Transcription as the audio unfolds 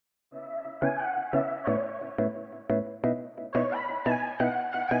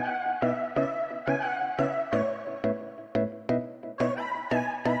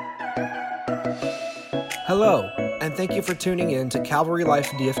Hello, and thank you for tuning in to Calvary Life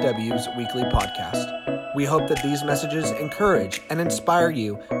DFW's weekly podcast. We hope that these messages encourage and inspire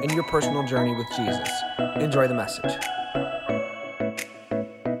you in your personal journey with Jesus. Enjoy the message.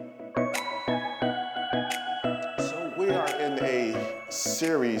 So we are in a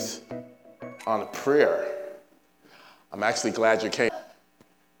series on prayer. I'm actually glad you came.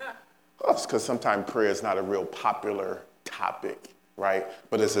 It's because sometimes prayer is not a real popular topic, right?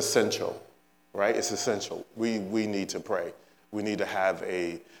 But it's essential, right? It's essential. We need to pray. We need to have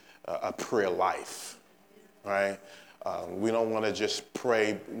a prayer life, right? We don't want to just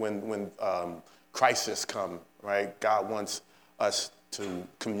pray when crisis come, right? God wants us to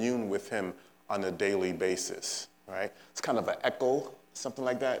commune with him on a daily basis, right? It's kind of an echo, something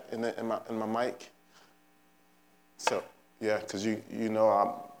like that in my mic. So, yeah, because you know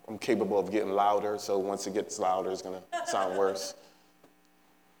I'm capable of getting louder, so once it gets louder, it's going to sound worse.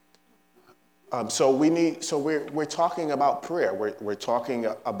 So we're talking about prayer. We're talking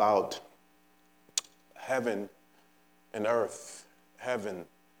about heaven and earth.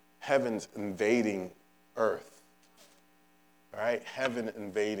 Heaven's invading earth. All right, heaven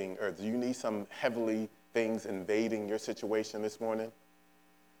invading earth. Do you need some heavenly things invading your situation this morning?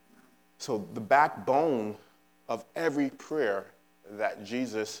 So the backbone of every prayer that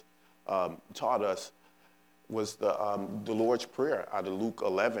Jesus taught us was the Lord's Prayer out of Luke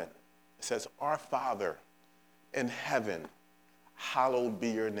 11. It says, "Our Father in heaven, hallowed be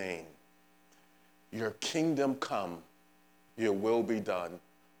your name. Your kingdom come, your will be done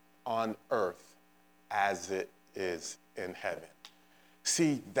on earth as it is in heaven."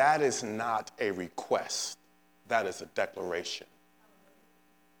 See, that is not a request. That is a declaration.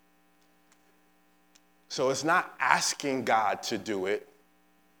 So it's not asking God to do it.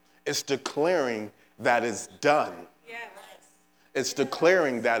 It's declaring that it's done. Yes. It's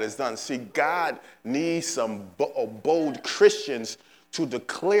declaring that it's done. See, God needs some bold Christians to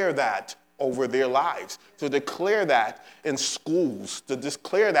declare that over their lives, to declare that in schools, to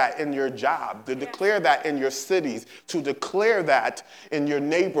declare that in your job, to declare that in your cities, to declare that in your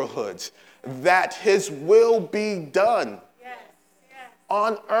neighborhoods, that his will be done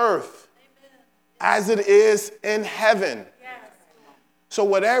on earth as it is in heaven. So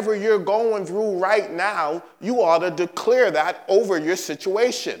whatever you're going through right now, you ought to declare that over your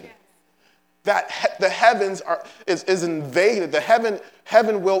situation. That the heavens is invaded. The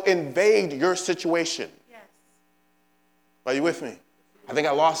heaven will invade your situation. Are you with me? I think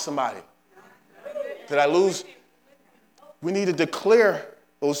I lost somebody. Did I lose? We need to declare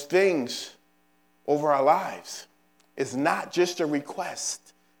those things over our lives. It's not just a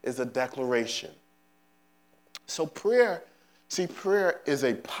request, it's a declaration. So prayer is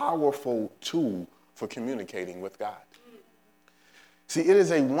a powerful tool for communicating with God. See, it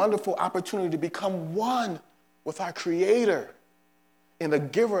is a wonderful opportunity to become one with our Creator and the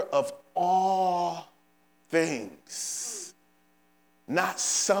giver of all things. Not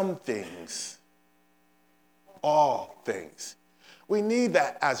some things, all things. We need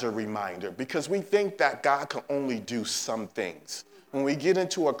that as a reminder because we think that God can only do some things. When we get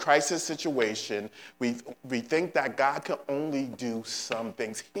into a crisis situation, we think that God can only do some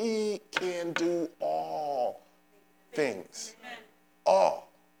things. He can do all things. All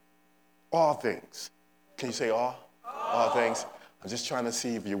things. Can you say all? All things. I'm just trying to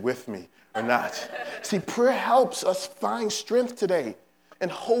see if you're with me or not. See, prayer helps us find strength today and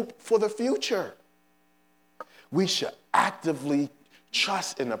hope for the future. We should actively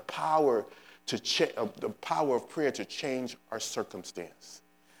trust in the power of prayer to change our circumstance.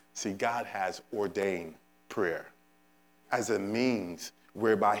 See, God has ordained prayer as a means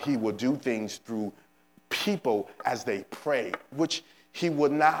whereby he will do things through people as they pray, which he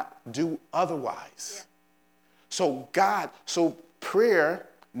would not do otherwise. So prayer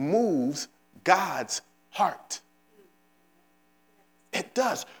moves God's heart. It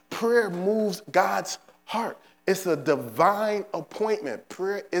does. Prayer moves God's heart. It's a divine appointment.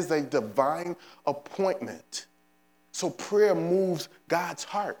 Prayer is a divine appointment. So prayer moves God's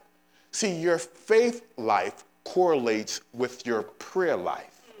heart. See, your faith life correlates with your prayer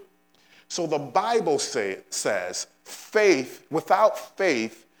life. So the Bible says without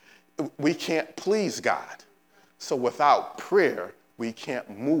faith, we can't please God. So without prayer, we can't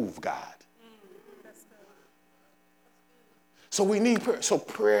move God. So we need prayer. So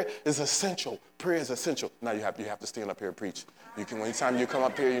prayer is essential. Prayer is essential. Now you have to stand up here and preach. You can, anytime you come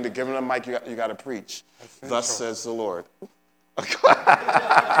up here, you're given a mic, you got to preach. Essential. Thus says the Lord.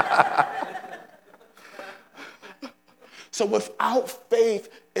 So without faith,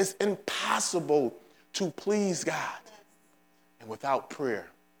 it's impossible to please God. And without prayer,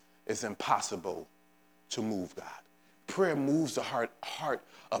 it's impossible to move God. Prayer moves the heart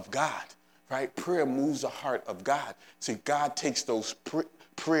of God, right? Prayer moves the heart of God. See, God takes those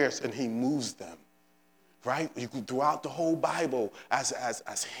prayers and he moves them, right? You go throughout the whole Bible,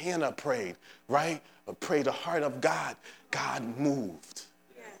 as Hannah prayed, right? Pray the heart of God. God moved.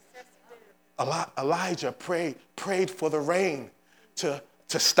 Elijah prayed for the rain to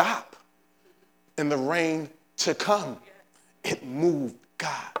stop and the rain to come. It moved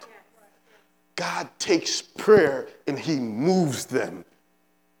God. God takes prayer and he moves them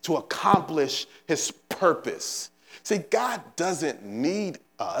to accomplish his purpose. See, God doesn't need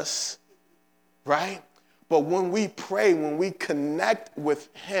us, right? But when we pray, when we connect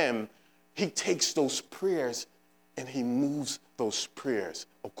with him, he takes those prayers and he moves those prayers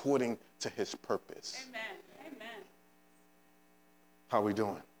according to his purpose. Amen. Amen. How are we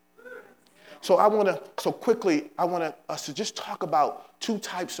doing? So I want us to just talk about two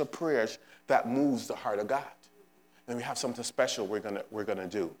types of prayers that moves the heart of God. And we have something special we're gonna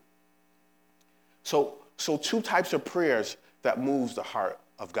do. So two types of prayers that moves the heart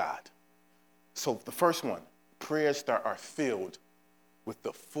of God. So the first one, prayers that are filled with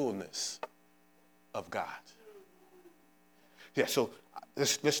the fullness of God. Yeah, so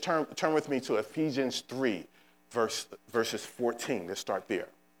let's turn with me to Ephesians 3, verses 14. Let's start there.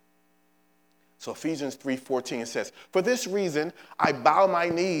 So Ephesians 3:14, it says, "For this reason I bow my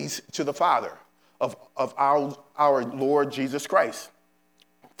knees to the Father of our Lord Jesus Christ,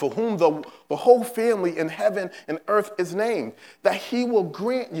 for whom the whole family in heaven and earth is named, that he will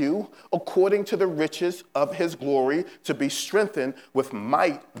grant you, according to the riches of his glory, to be strengthened with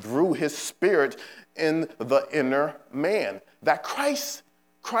might through his Spirit in the inner man, that Christ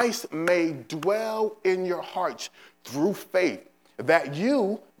may dwell in your hearts through faith, that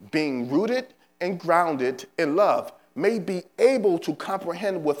you, being rooted and grounded in love, may be able to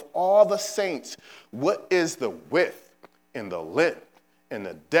comprehend with all the saints what is the width and the length and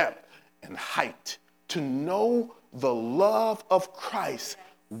the depth and height, to know the love of Christ,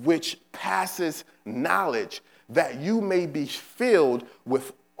 which passes knowledge, that you may be filled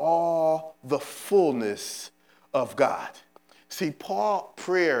with all the fullness of God." See, Paul's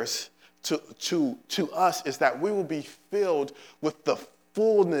prayers to us is that we will be filled with the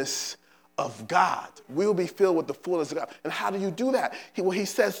fullness of God. We will be filled with the fullness of God. And how do you do that? He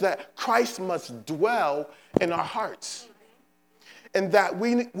says that Christ must dwell in our hearts. And that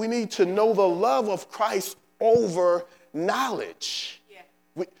we need to know the love of Christ over knowledge.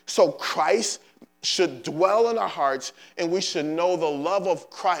 Yeah. So Christ should dwell in our hearts, and we should know the love of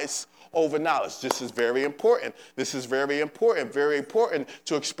Christ over knowledge. This is very important. This is very important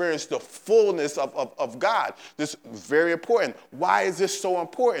to experience the fullness of God. This is very important. Why is this so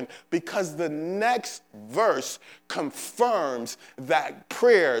important? Because the next verse confirms that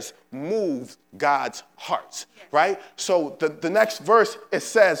prayers move God's hearts, right? So the next verse, it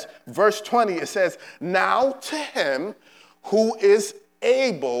says, verse 20, it says, "Now to him who is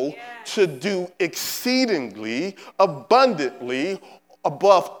able to do exceedingly abundantly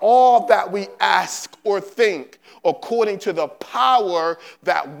above all that we ask or think, according to the power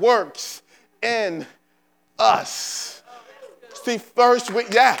that works in us." See, first we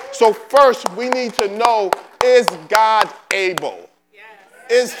need to know, is God able?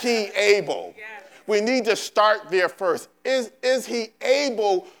 Is he able? We need to start there first. Is he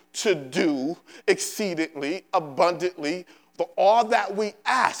able to do exceedingly abundantly for all that we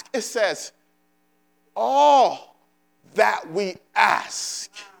ask? It says, all that we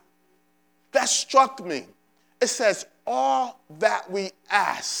ask. That struck me. It says, all that we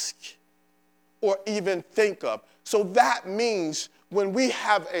ask or even think of. So that means when we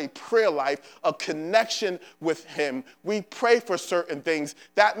have a prayer life, a connection with him, we pray for certain things.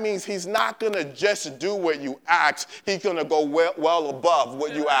 That means he's not going to just do what you ask. He's going to go well above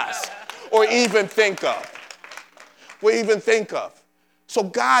what you ask or even think of. So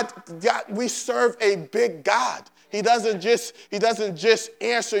God, we serve a big God. He doesn't just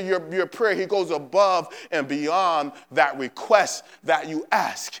answer your prayer. He goes above and beyond that request that you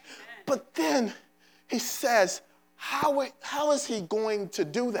ask. But then he says, how is he going to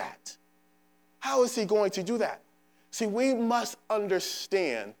do that? How is he going to do that? See, we must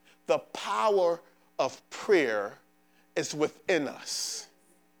understand the power of prayer is within us.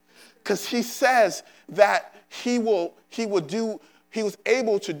 Because he says that he was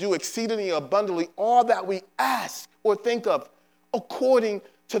able to do exceedingly abundantly all that we ask or think of, according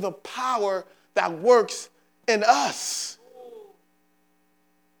to the power that works in us.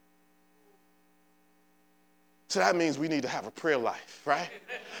 So that means we need to have a prayer life, right?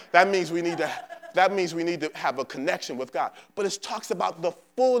 That means we need to have a connection with God. But it talks about the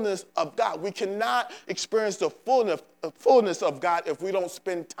fullness of God. We cannot experience the fullness of God if we don't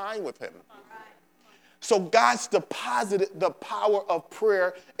spend time with him. So God's deposited the power of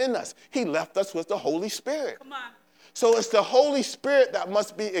prayer in us. He left us with the Holy Spirit. Come on. So it's the Holy Spirit that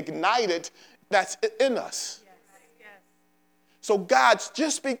must be ignited that's in us. Yes. Yes. So God's,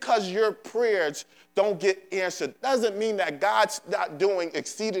 just because your prayers don't get answered doesn't mean that God's not doing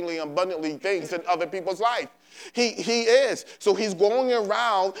exceedingly abundantly things in other people's life. He is. So he's going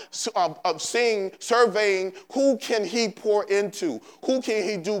around surveying who can he pour into, who can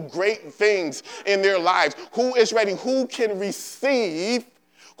he do great things in their lives, who is ready, who can receive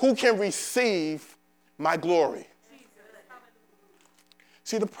my glory.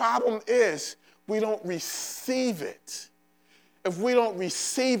 See, the problem is we don't receive it. If we don't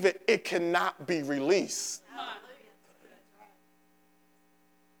receive it, it cannot be released.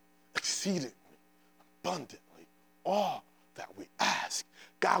 Exceedingly, abundantly, all that we ask.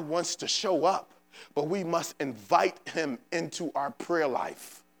 God wants to show up, but we must invite him into our prayer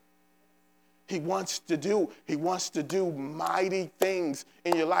life. He wants to do mighty things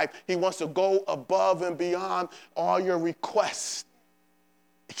in your life. He wants to go above and beyond all your requests.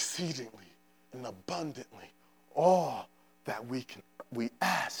 Exceedingly and abundantly, all that we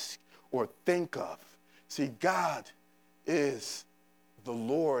ask or think of. See, God is the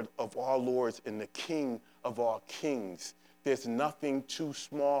Lord of all lords and the King of all kings. There's nothing too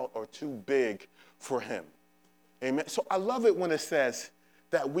small or too big for him. Amen. So I love it when it says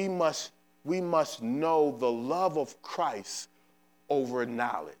that we must know the love of Christ over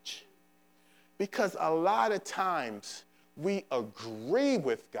knowledge. Because a lot of times we agree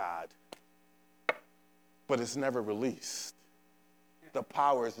with God, but it's never released. The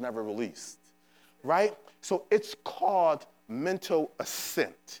power is never released, right? So it's called mental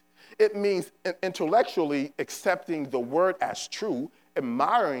assent. It means intellectually accepting the word as true,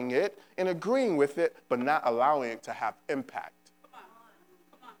 admiring it, and agreeing with it, but not allowing it to have impact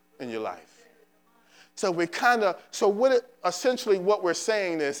in your life. So essentially what we're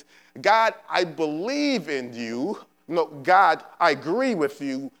saying is, God, I believe in you. No, God, I agree with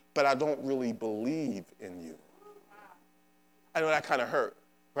you, but I don't really believe in you. I know that kind of hurt,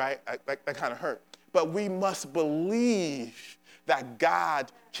 right? That kind of hurt. But we must believe that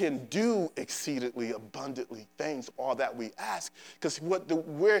God can do exceedingly abundantly things, all that we ask. Because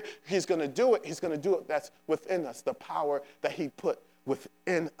where he's going to do it, that's within us, the power that he put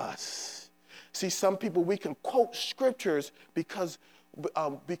within us. See, some people, we can quote scriptures because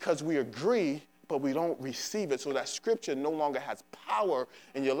we agree, but we don't receive it. So that scripture no longer has power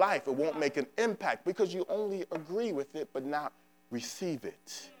in your life. It won't make an impact because you only agree with it, but not receive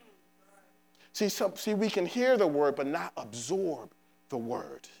it. See, we can hear the word, but not absorb the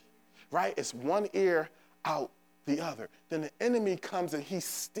word, right? It's one ear out the other. Then the enemy comes and he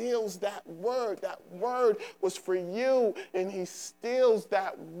steals that word. That word was for you, and he steals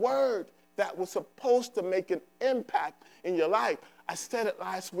that word that was supposed to make an impact in your life. I said it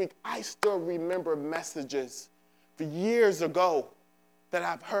last week. I still remember messages for years ago that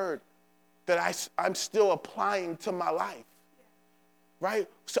I've heard that I'm still applying to my life. Right?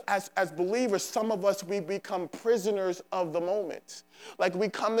 So as believers, some of us, we become prisoners of the moment. Like we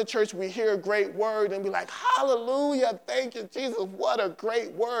come to church, we hear a great word, and we're like, hallelujah, thank you, Jesus, what a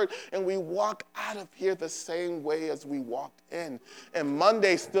great word. And we walk out of here the same way as we walked in. And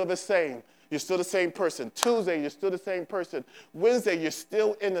Monday's still the same. You're still the same person. Tuesday, you're still the same person. Wednesday, you're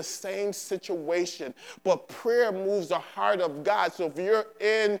still in the same situation. But prayer moves the heart of God. So if you're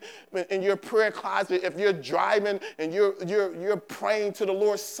in your prayer closet, if you're driving and you're praying to the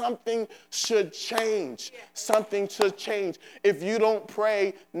Lord, something should change. Something should change. If you don't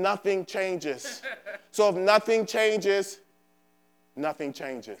pray, nothing changes. So if nothing changes, nothing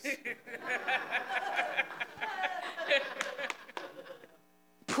changes.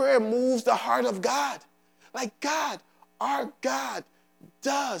 Prayer moves the heart of God. Like God, our God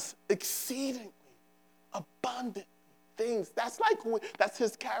does exceedingly abundant things. That's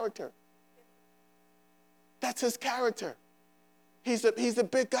his character. That's his character. He's a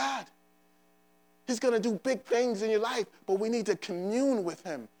big God. He's going to do big things in your life, but we need to commune with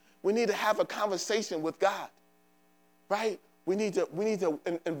him. We need to have a conversation with God, right? We need to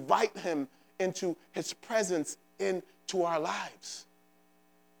invite him into his presence into our lives.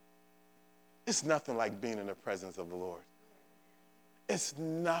 It's nothing like being in the presence of the Lord. It's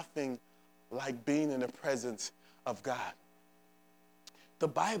nothing like being in the presence of God. The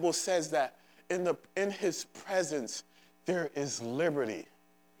Bible says that in his presence there is liberty.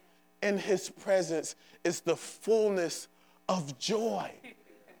 in his presence is the fullness of joy.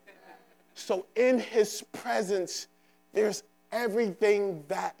 So in his presence, there's everything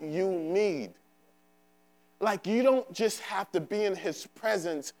that you need. Like, you don't just have to be in his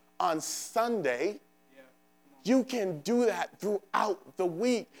presence on Sunday. You can do that throughout the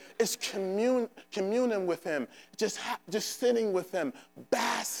week. It's communing with him, just sitting with him,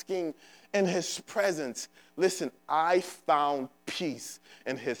 basking in his presence. Listen, I found peace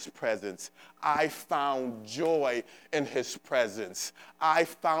in his presence. I found joy in his presence. I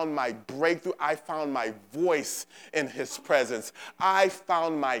found my breakthrough. I found my voice in his presence. I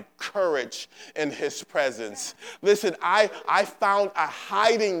found my courage in his presence. Listen, I found a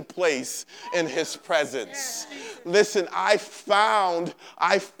hiding place in his presence. Listen, I found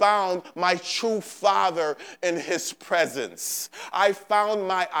my true Father in his presence. I found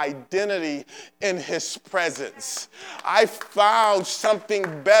my identity in his presence. I found something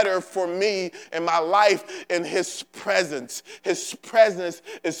better for me in my life in his presence. His presence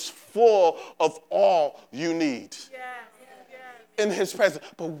is full of all you need. In his presence.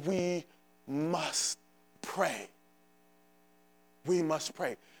 But we must pray. We must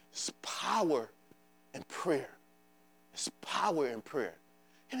pray. There's power in prayer. There's power in prayer.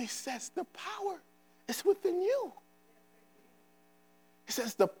 And he says the power is within you. He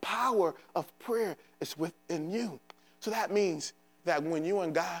says the power of prayer is within you. So that means that when you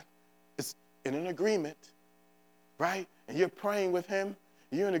and God is in an agreement, right, and you're praying with him,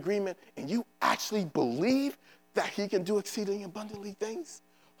 you're in agreement, and you actually believe that he can do exceeding abundantly things,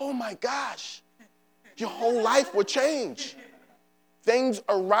 oh my gosh, your whole life will change. Things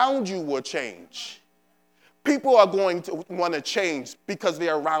around you will change. People are going to want to change because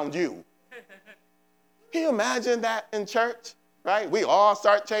they're around you. Can you imagine that in church, right? We all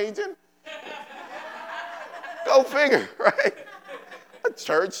start changing. Go figure, right? A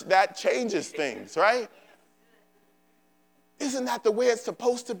church that changes things, right? Isn't that the way it's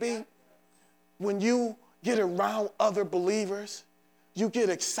supposed to be? When you get around other believers, you get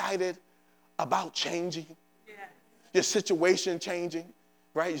excited about changing. Your situation changing,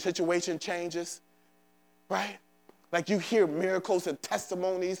 right? Your situation changes, right? Like you hear miracles and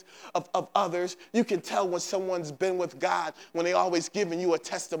testimonies of others. You can tell when someone's been with God when they always giving you a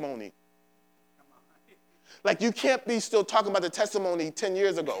testimony. Like you can't be still talking about the testimony 10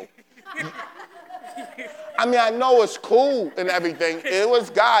 years ago. I mean, I know it's cool and everything. It was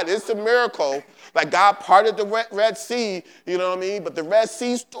God. It's a miracle. Like God parted the Red Sea, you know what I mean? But the Red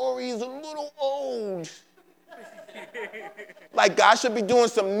Sea story is a little old. Like God should be doing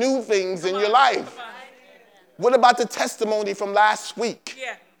some new things in your life. What about the testimony from last week?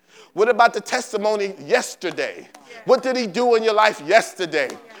 Yeah. What about the testimony yesterday? Yeah. What did he do in your life yesterday?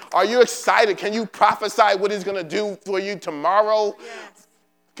 Yeah. Are you excited? Can you prophesy what he's going to do for you tomorrow? Yes.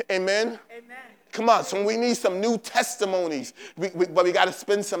 Amen? Amen. Come on, so we need some new testimonies, but we got to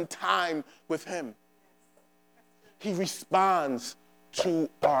spend some time with him. He responds to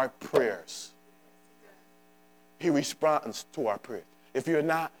our prayers. He responds to our prayers. If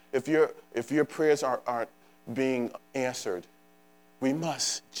your prayers aren't being answered, we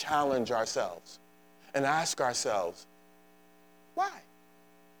must challenge ourselves and ask ourselves, why?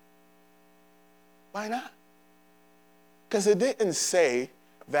 Why not? Because it didn't say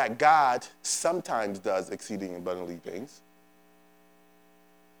that God sometimes does exceeding abundantly things.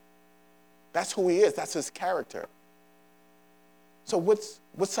 That's who he is. That's his character. So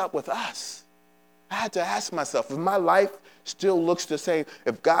what's up with us? I had to ask myself, if my life still looks the same,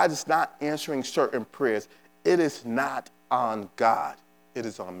 if God is not answering certain prayers, it is not on God. It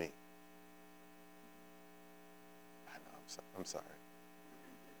is on me. I know, I'm sorry.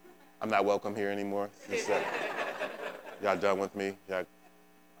 I'm not welcome here anymore. Y'all done with me?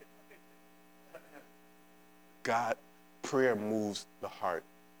 God, prayer moves the heart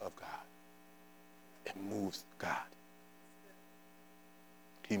of God. It moves God.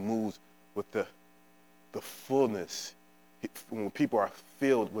 He moves with the fullness. When people are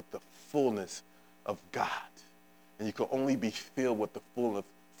filled with the fullness of God. And you can only be filled with the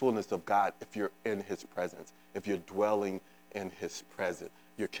fullness of God if you're in his presence, if you're dwelling in his presence,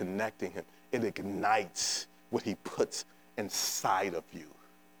 you're connecting him. It ignites what he puts inside of you.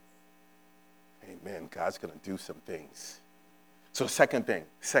 Amen. God's going to do some things. So second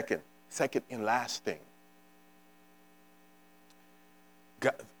and last thing.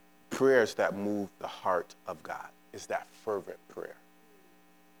 God, prayers that move the heart of God is that fervent prayer.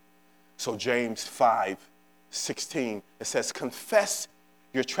 So James 5:16, it says, confess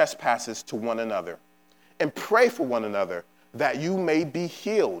your trespasses to one another and pray for one another that you may be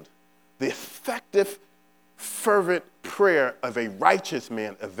healed. The effective, fervent prayer of a righteous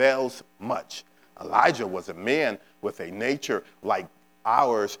man avails much. Elijah was a man with a nature like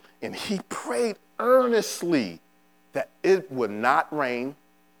ours, and he prayed earnestly that it would not rain,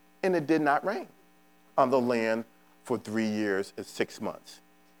 and it did not rain on the land for 3 years and 6 months.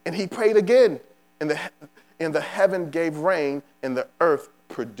 And he prayed again, and the heaven gave rain, and the earth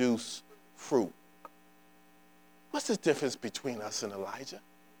produced fruit. What's the difference between us and Elijah?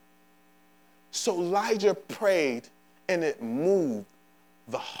 So Elijah prayed, and it moved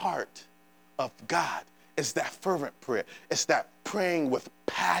the heart of God. It's that fervent prayer. It's that praying with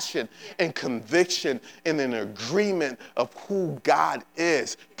passion and conviction and an agreement of who God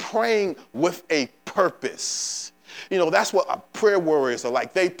is. Praying with a purpose. You know, that's what prayer warriors are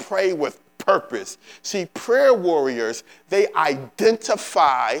like. They pray with purpose. See, prayer warriors, they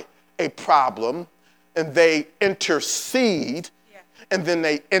identify a problem and they intercede and then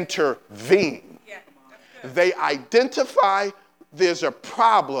they intervene. They identify there's a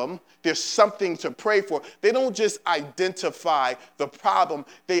problem, there's something to pray for. They don't just identify the problem,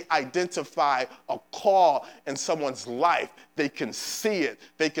 they identify a call in someone's life. They can see it.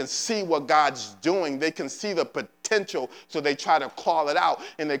 They can see what God's doing. They can see the potential, so they try to call it out.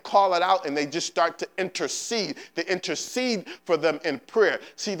 And they call it out and they just start to intercede. They intercede for them in prayer.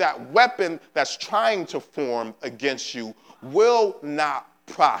 See, that weapon that's trying to form against you will not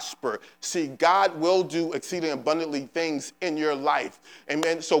prosper. See, God will do exceeding abundantly things in your life.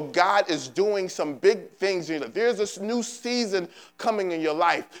 Amen. So God is doing some big things in your life. There's this new season coming in your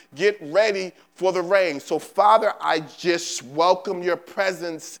life. Get ready for the rain. So Father, I just welcome your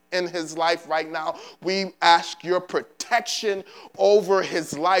presence in his life right now. We ask your protection over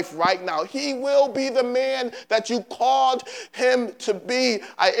his life right now. He will be the man that you called him to be.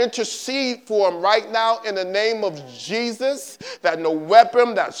 I intercede for him right now in the name of Jesus, that no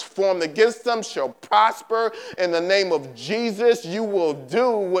weapon that's formed against them shall prosper. In the name of Jesus, you will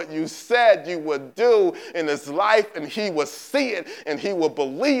do what you said you would do in his life, and he will see it, and he will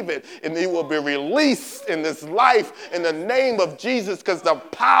believe it, and he will be released in this life in the name of Jesus, because the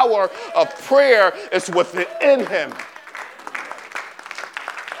power of prayer is within him.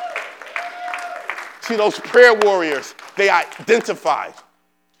 See, those prayer warriors, they identify,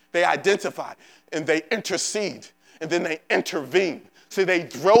 and they intercede, and then they intervene. See, they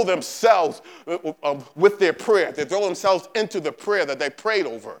throw themselves with their prayer. They throw themselves into the prayer that they prayed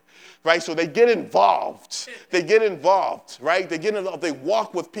over, right? So they get involved. Right? They get involved. They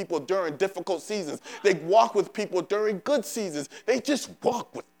walk with people during difficult seasons. They walk with people during good seasons. They just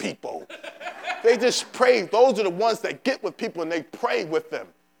walk with people. They just pray. Those are the ones that get with people and they pray with them.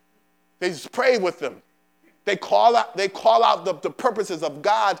 They just pray with them. They call out the purposes of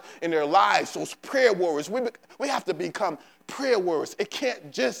God in their lives. Those prayer warriors. We have to become prayer warriors. It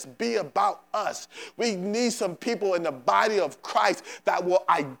can't just be about us. We need some people in the body of Christ that will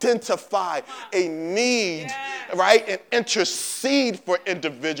identify a need, right, and intercede for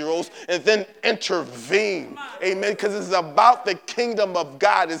individuals and then intervene. Amen. Because it's about the kingdom of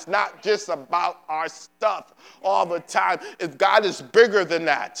God. It's not just about our stuff all the time. God is bigger than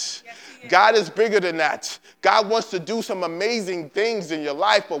that. God is bigger than that. God wants to do some amazing things in your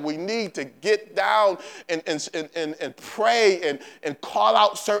life, but we need to get down and pray and call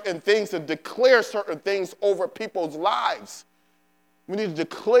out certain things and declare certain things over people's lives. We need to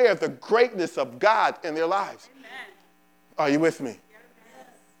declare the greatness of God in their lives. Amen. Are you with me?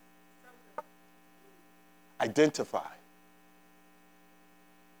 Yes. Identify,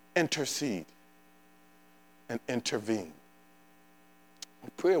 intercede, and intervene.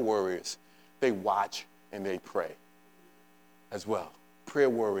 Prayer warriors, they watch and they pray as well. Prayer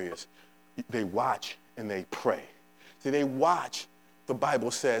warriors, they watch and they pray. See, they watch, the Bible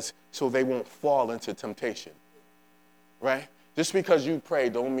says, so they won't fall into temptation, right? Just because you pray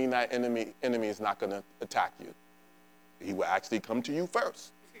don't mean that enemy is not going to attack you. He will actually come to you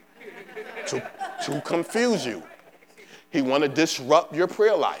first to confuse you. He want to disrupt your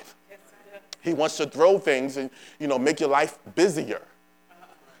prayer life. He wants to throw things and, make your life busier.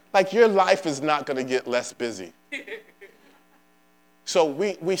 Like, your life is not going to get less busy. So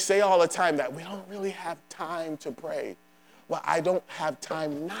we say all the time that we don't really have time to pray. Well, I don't have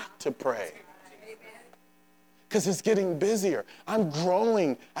time not to pray. Because it's getting busier. I'm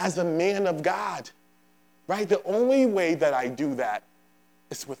growing as a man of God. Right? The only way that I do that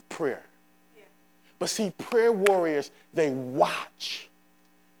is with prayer. But see, prayer warriors, they watch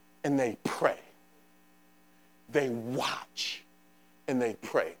and they pray. They watch and they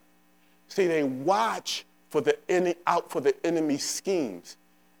pray. See, they watch out for the enemy's schemes.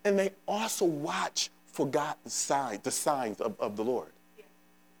 And they also watch for God's signs, the signs of the Lord.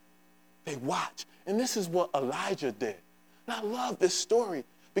 They watch. And this is what Elijah did. And I love this story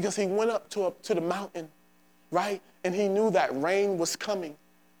because he went up to the mountain, right? And he knew that rain was coming.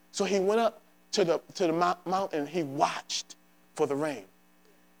 So he went up to the mountain. He watched for the rain,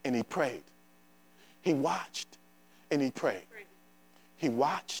 and he prayed. He watched, and he prayed. He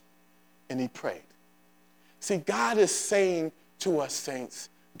watched, and he prayed. See, God is saying to us, saints,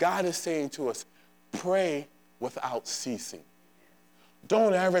 God is saying to us, pray without ceasing.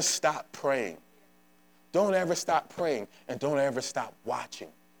 Don't ever stop praying. Don't ever stop praying, and don't ever stop watching.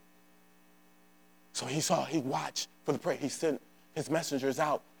 So he watched for the prayer. He sent his messengers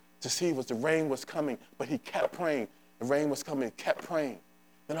out to see if the rain was coming, but he kept praying. The rain was coming, he kept praying.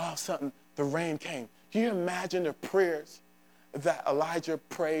 Then all of a sudden, the rain came. Can you imagine the prayers that Elijah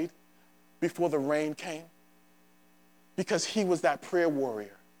prayed before the rain came? Because he was that prayer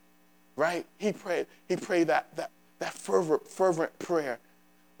warrior, right? He prayed that fervent prayer,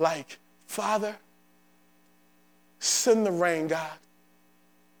 like, Father, send the rain, God.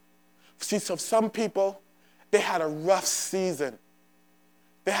 See, so some people, they had a rough season.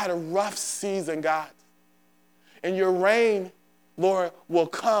 They had a rough season, God. And your rain, Lord, will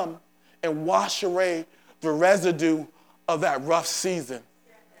come and wash away the residue of that rough season.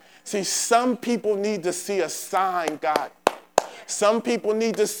 See, some people need to see a sign, God. Some people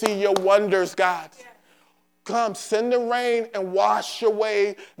need to see your wonders, God. Come, send the rain and wash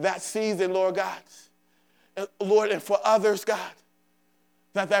away that season, Lord God. And Lord, and for others, God,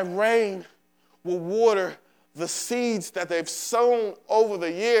 that rain will water the seeds that they've sown over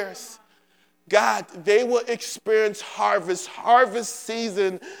the years. God, they will experience harvest. Harvest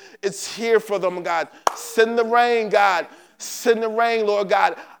season, it's here for them, God. Send the rain, God. Send the rain, Lord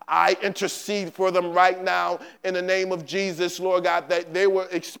God. I intercede for them right now in the name of Jesus, Lord God, that they will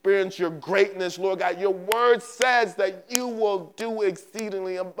experience your greatness, Lord God. Your word says that you will do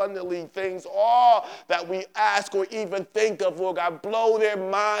exceedingly abundantly things, all that we ask or even think of, Lord God. Blow their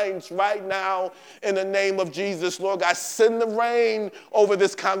minds right now in the name of Jesus, Lord God. Send the rain over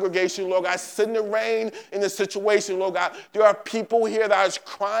this congregation, Lord God. Send the rain in this situation, Lord God. There are people here that are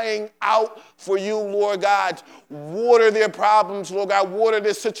crying out for you, Lord God. Water their problems, Lord God. Water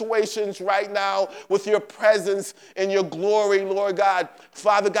their situations right now with your presence and your glory, Lord God.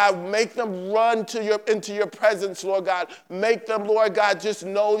 Father God, make them run into your presence, Lord God. Make them, Lord God, just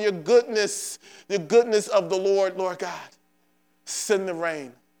know your goodness, the goodness of the Lord, Lord God. Send the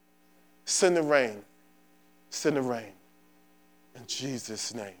rain. Send the rain. Send the rain. In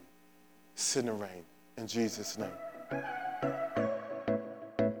Jesus' name. Send the rain. In Jesus' name.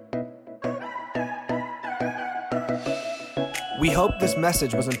 We hope this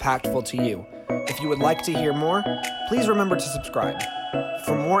message was impactful to you. If you would like to hear more, please remember to subscribe.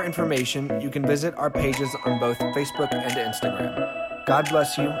 For more information, you can visit our pages on both Facebook and Instagram. God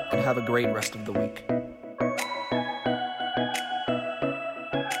bless you, and have a great rest of the week.